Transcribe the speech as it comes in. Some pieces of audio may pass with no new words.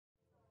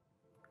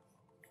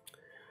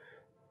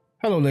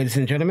Hello ladies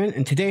and gentlemen,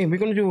 and today we're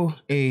going to do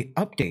a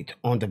update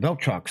on the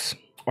Viltrox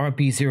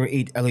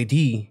RB08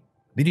 LED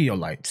video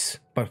lights.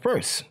 But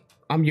first,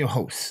 I'm your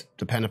host,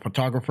 the Panda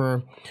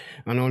Photographer,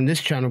 and on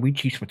this channel we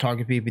teach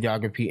photography,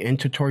 videography, and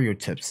tutorial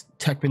tips,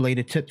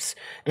 tech-related tips,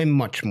 and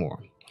much more.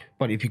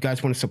 But if you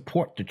guys want to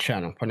support the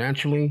channel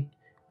financially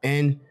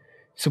and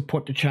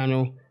support the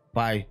channel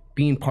by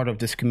being part of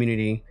this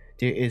community,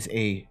 there is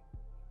a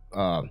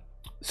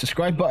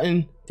subscribe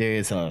button, there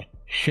is a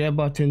share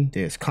button,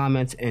 there's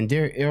comments, and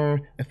there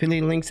are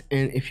affiliate links.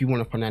 And if you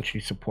want to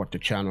financially support the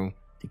channel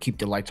to keep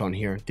the lights on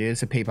here,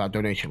 there's a PayPal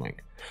donation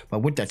link. But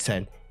with that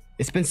said,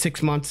 it's been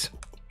 6 months.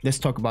 Let's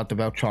talk about the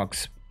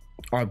Viltrox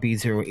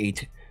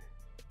RB08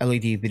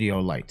 LED video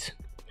lights.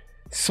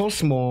 So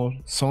small,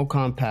 so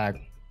compact,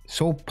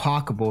 so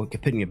pocketable. It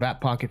can fit in your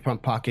back pocket,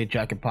 front pocket,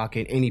 jacket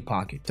pocket, any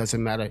pocket,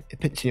 doesn't matter.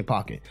 It fits in your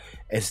pocket.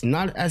 It's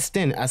not as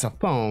thin as a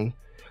phone,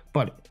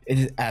 but it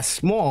is as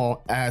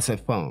small as a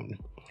phone,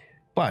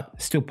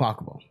 but still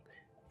pocketable.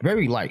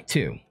 Very light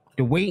too.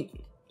 The weight,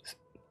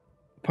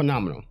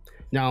 phenomenal.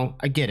 Now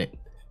I get it,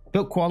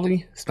 build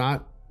quality, it's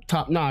not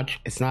top notch.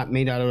 It's not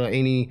made out of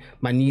any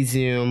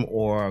magnesium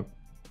or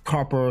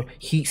copper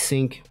heat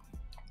sink,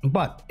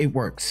 but it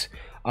works.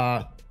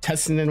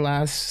 Testing in the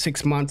last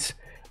 6 months,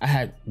 I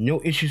had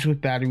no issues with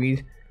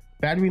batteries.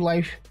 Battery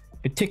life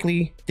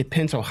particularly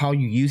depends on how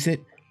you use it,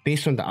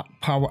 based on the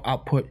power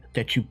output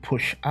that you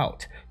push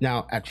out.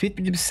 Now at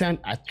 50%,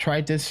 I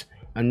tried this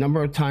a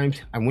number of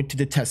times. I went to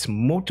the test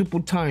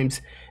multiple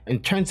times, and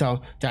it turns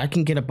out that I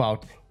can get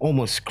about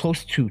almost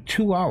close to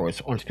 2 hours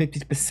on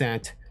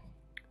 50%.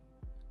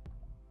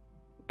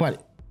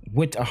 But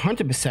with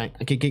 100%,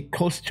 I could get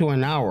close to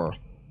an hour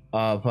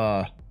of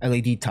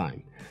LED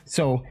time.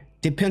 So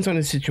depends on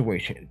the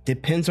situation,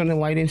 depends on the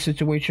lighting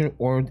situation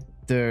or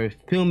the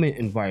filming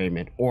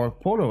environment or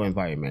photo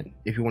environment.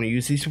 If you want to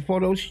use these for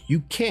photos, you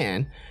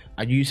can.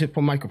 I use it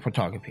for micro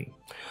photography.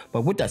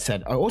 But with that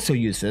said, I also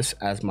use this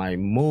as my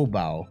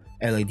mobile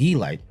LED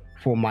light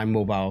for my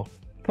mobile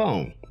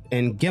phone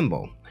and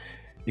gimbal.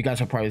 You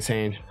guys are probably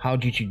saying, how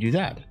did you do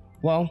that?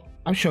 Well,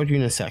 I'll show you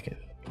in a second.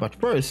 But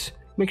first,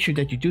 make sure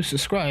that you do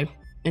subscribe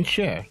and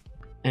share.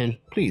 And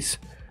please,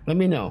 let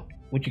me know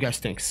what you guys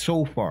think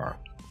so far.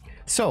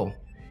 So,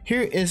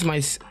 here is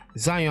my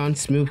Zion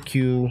Smooth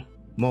Q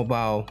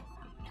mobile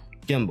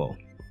gimbal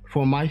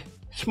for my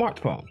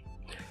smartphone.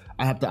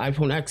 I have the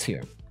iPhone X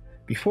here.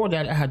 Before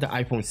that, I had the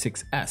iPhone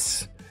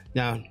 6s.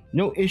 Now,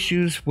 no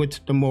issues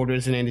with the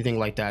motors and anything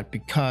like that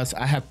because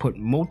I have put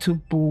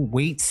multiple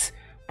weights,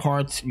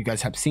 parts. You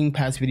guys have seen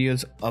past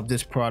videos of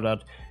this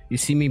product. You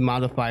see me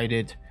modified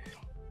it.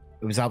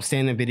 It was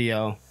outstanding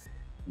video.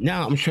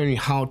 Now I'm showing you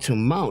how to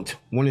mount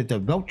one of the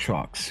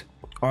Viltrox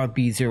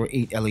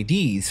RB08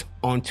 LEDs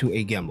onto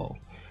a gimbal.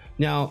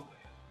 Now,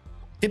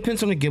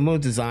 depends on the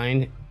gimbal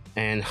design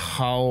and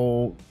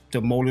how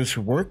the motors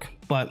work,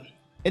 but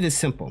it is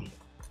simple.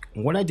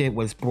 What I did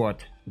was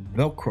brought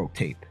Velcro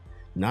tape,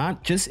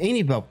 not just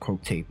any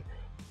Velcro tape,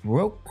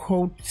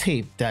 Velcro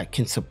tape that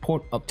can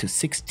support up to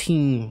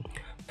 16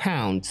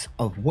 pounds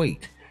of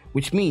weight,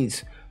 which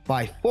means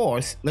by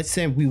force, let's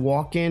say we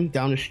walk in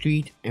down the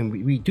street and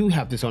we do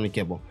have this on the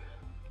gimbal,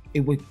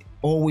 it would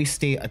always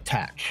stay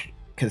attached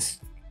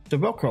because the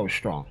Velcro is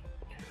strong.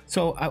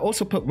 So I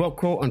also put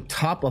Velcro on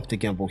top of the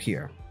gimbal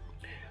here.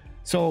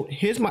 So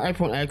here's my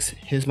iPhone X,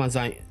 here's my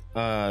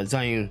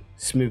Zion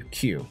Smooth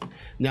Q.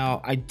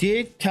 Now I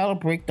did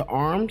calibrate the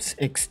arms,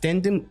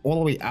 extend them all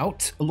the way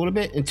out a little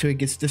bit until it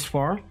gets this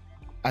far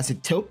as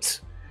it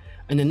tilts.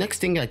 And the next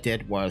thing I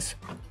did was,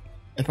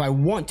 if I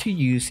want to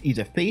use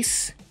either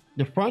face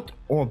the front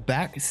or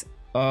back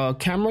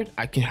camera,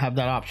 I can have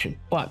that option.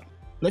 But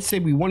let's say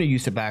we want to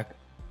use the back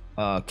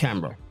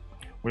camera.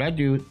 What I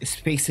do is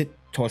face it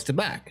towards the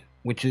back,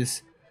 which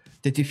is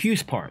the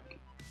diffuse part.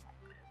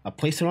 I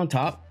place it on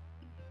top.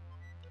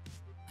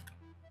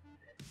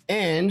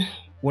 And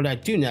what I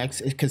do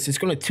next is, because it's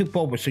going to tip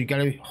over, so you got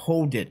to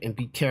hold it and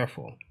be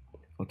careful.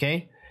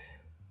 Okay.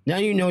 Now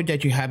you know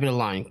that you have it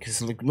aligned,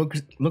 because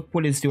look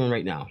what it's doing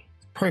right now.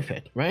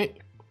 Perfect, right?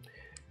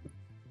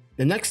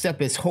 The next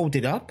step is hold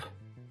it up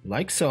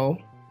like so.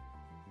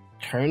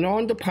 Turn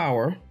on the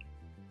power.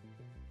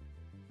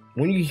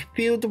 When you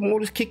feel the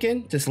motors kick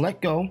in, just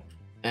let go,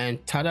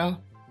 and ta-da,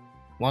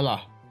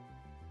 voila,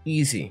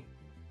 easy.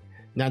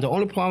 Now the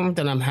only problem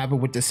that I'm having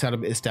with this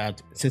setup is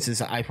that since it's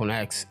an iPhone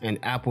X and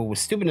Apple was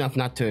stupid enough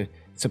not to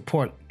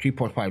support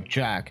 3.5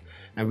 jack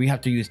and we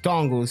have to use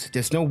dongles,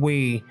 there's no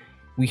way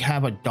we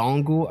have a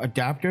dongle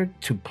adapter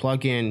to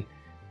plug in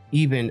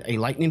even a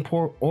lightning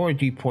port or a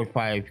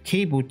 3.5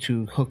 cable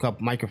to hook up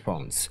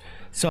microphones.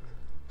 So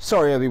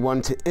sorry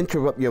everyone to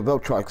interrupt your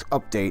Viltrox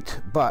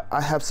update, but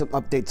I have some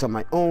updates on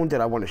my own that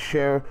I want to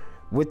share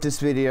with this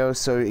video,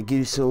 so it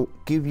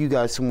give you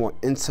guys some more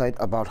insight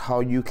about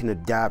how you can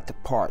adapt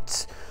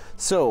parts.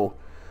 So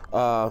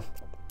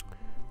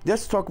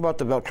let's talk about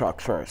the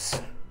Viltrox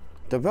first.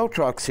 The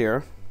Viltrox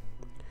here,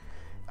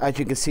 as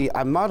you can see,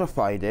 I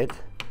modified it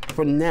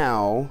for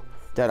now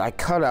that I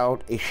cut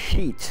out a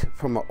sheet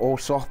from an old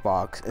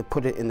softbox and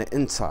put it in the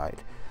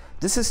inside.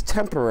 this is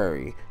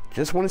temporary.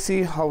 Just want to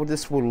see how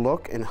this will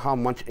look and how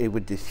much it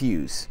would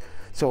diffuse.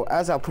 So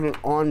as I put it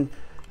on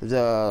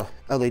the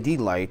LED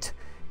light,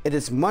 it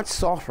is much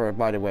softer,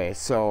 by the way.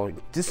 So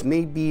this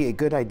may be a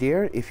good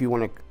idea if you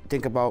want to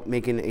think about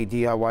making a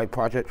DIY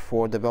project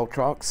for the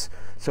Viltrox.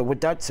 So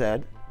with that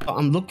said,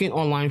 I'm looking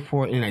online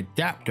for an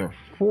adapter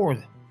for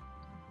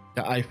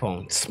the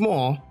iPhone.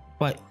 Small,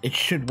 but it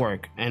should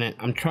work, and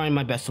I'm trying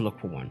my best to look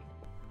for one.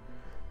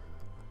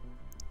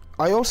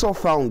 I also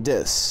found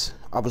this.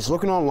 I was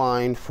looking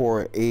online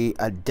for a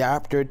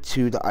adapter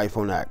to the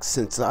iPhone X.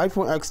 Since the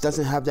iPhone X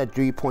doesn't have that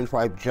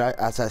 3.5 jack,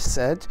 as I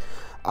said,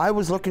 I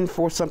was looking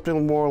for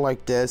something more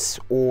like this,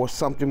 or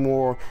something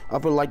more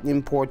of a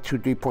lightning port to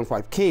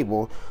 3.5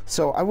 cable.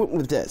 So I went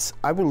with this.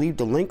 I will leave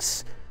the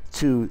links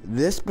to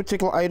this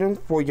particular item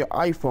for your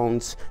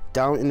iPhones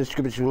down in the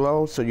description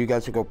below, so you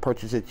guys can go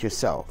purchase it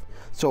yourself.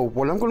 So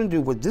what I'm going to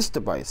do with this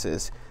device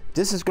is,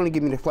 this is going to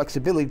give me the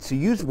flexibility to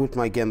use with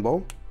my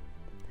gimbal.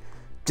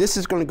 This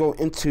is going to go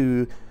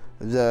into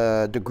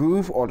the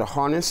groove or the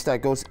harness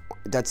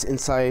that's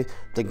inside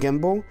the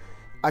gimbal.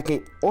 I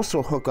can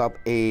also hook up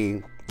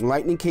a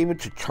lightning cable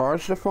to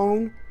charge the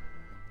phone.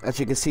 As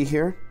you can see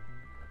here,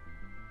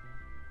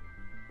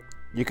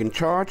 you can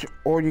charge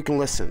or you can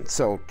listen.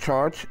 So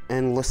charge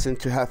and listen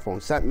to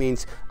headphones. That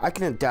means I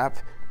can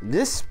adapt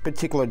this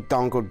particular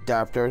dongle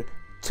adapter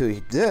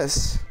to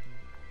this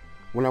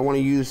when I want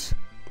to use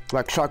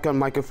like shotgun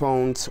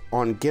microphones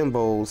on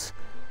gimbals,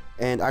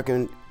 and I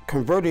can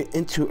convert it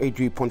into a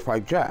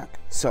 3.5 jack.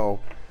 So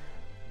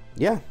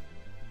yeah,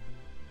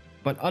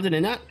 but other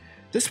than that,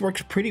 this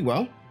works pretty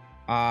well.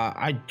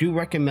 I do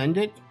recommend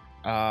it.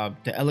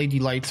 The LED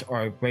lights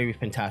are very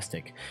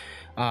fantastic.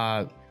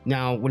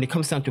 Now when it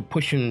comes down to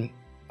pushing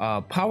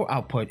power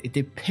output, it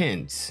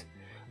depends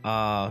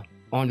on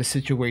the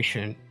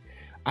situation.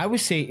 I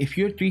would say if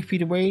you're 3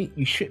 feet away,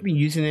 you should be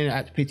using it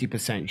at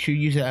 50%. You should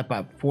use it at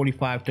about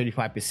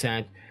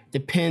 45-35%.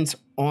 Depends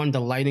on the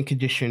lighting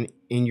condition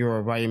in your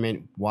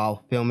environment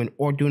while filming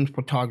or doing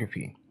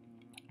photography.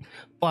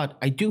 But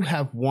I do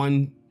have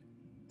one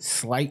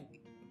slight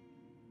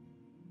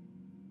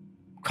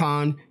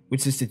con,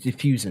 which is the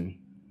diffusing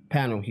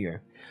panel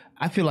here.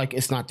 I feel like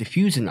it's not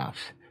diffused enough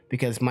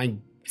because my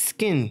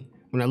skin,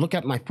 when I look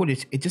at my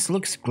footage, it just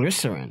looks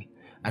glycerin.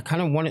 I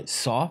kind of want it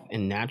soft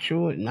and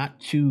natural, not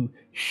too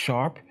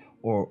sharp,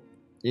 or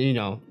you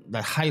know,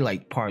 the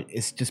highlight part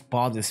just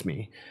bothers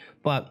me.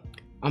 But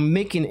I'm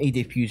making a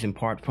diffusion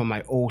part from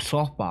my old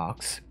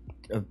softbox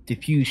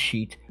diffuse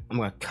sheet. I'm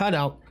going to cut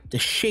out the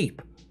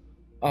shape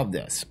of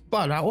this.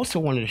 But I also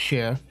wanted to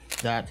share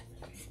that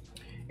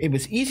it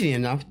was easy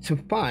enough to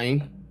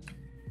find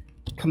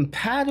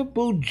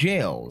compatible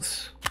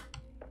gels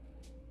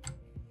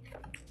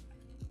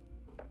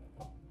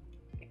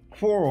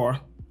for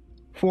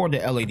the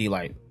LED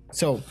light.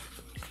 So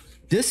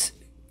this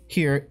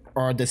here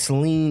are the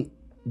saline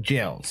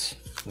gels.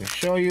 I'll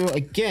show you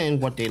again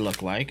what they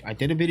look like. I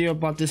did a video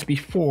about this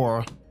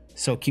before,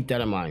 so keep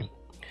that in mind.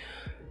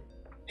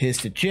 Here's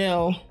the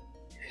gel,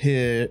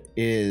 here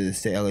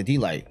is the LED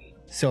light.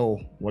 So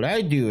what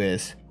I do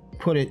is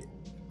put it,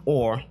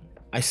 or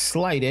I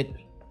slide it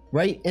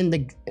right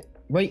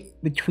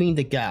between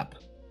the gap,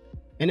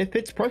 and it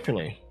fits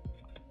perfectly.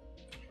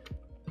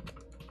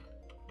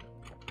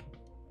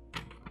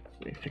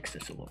 Let me fix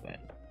this a little bit.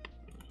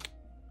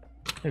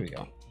 There we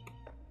go.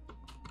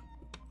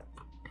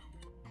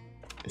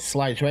 It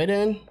slides right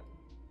in.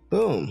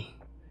 Boom.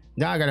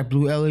 Now I got a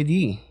blue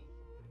LED.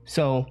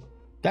 So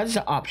that is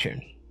an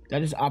option.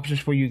 That is options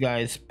for you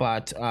guys,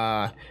 but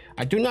I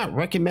do not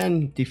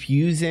recommend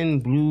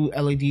diffusing blue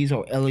LEDs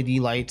or LED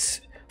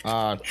lights.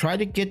 Try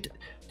to get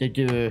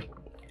the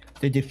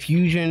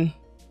diffusion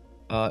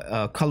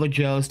color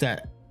gels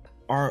that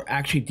are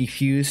actually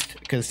diffused,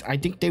 because I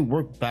think they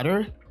work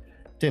better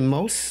than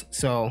most.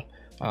 So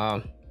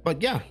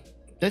but yeah,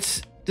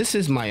 this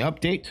is my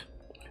update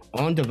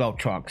on the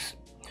Viltrox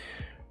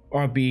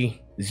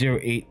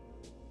RB08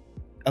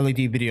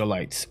 LED video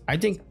lights. I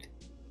think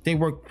they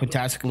work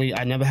fantastically.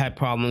 I never had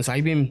problems. I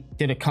even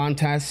did a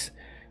contest.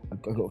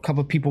 A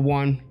couple of people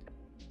won.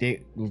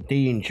 They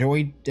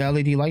enjoyed the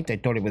LED light. They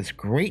thought it was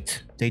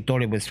great. They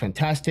thought it was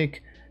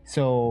fantastic.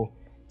 So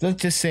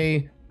let's just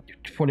say,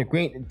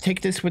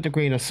 take this with a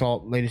grain of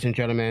salt, ladies and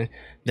gentlemen,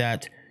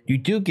 that you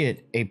do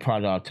get a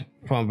product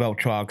from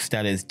Viltrox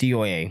that is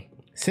DOA.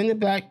 Send it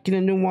back, get a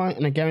new one,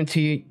 and I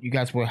guarantee you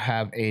guys will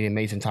have an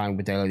amazing time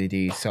with the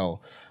LED. So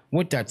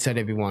with that said,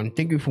 everyone,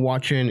 thank you for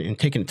watching and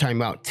taking the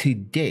time out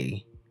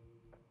today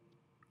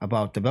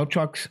about the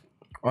Viltrox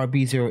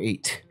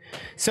RB08.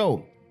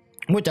 So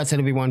with that said,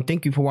 everyone,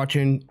 thank you for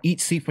watching.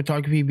 Eat, sleep,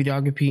 photography,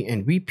 videography,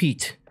 and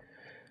repeat.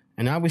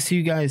 And I will see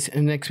you guys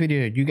in the next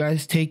video. You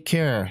guys take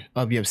care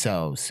of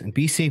yourselves and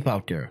be safe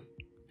out there.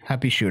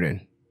 Happy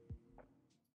shooting.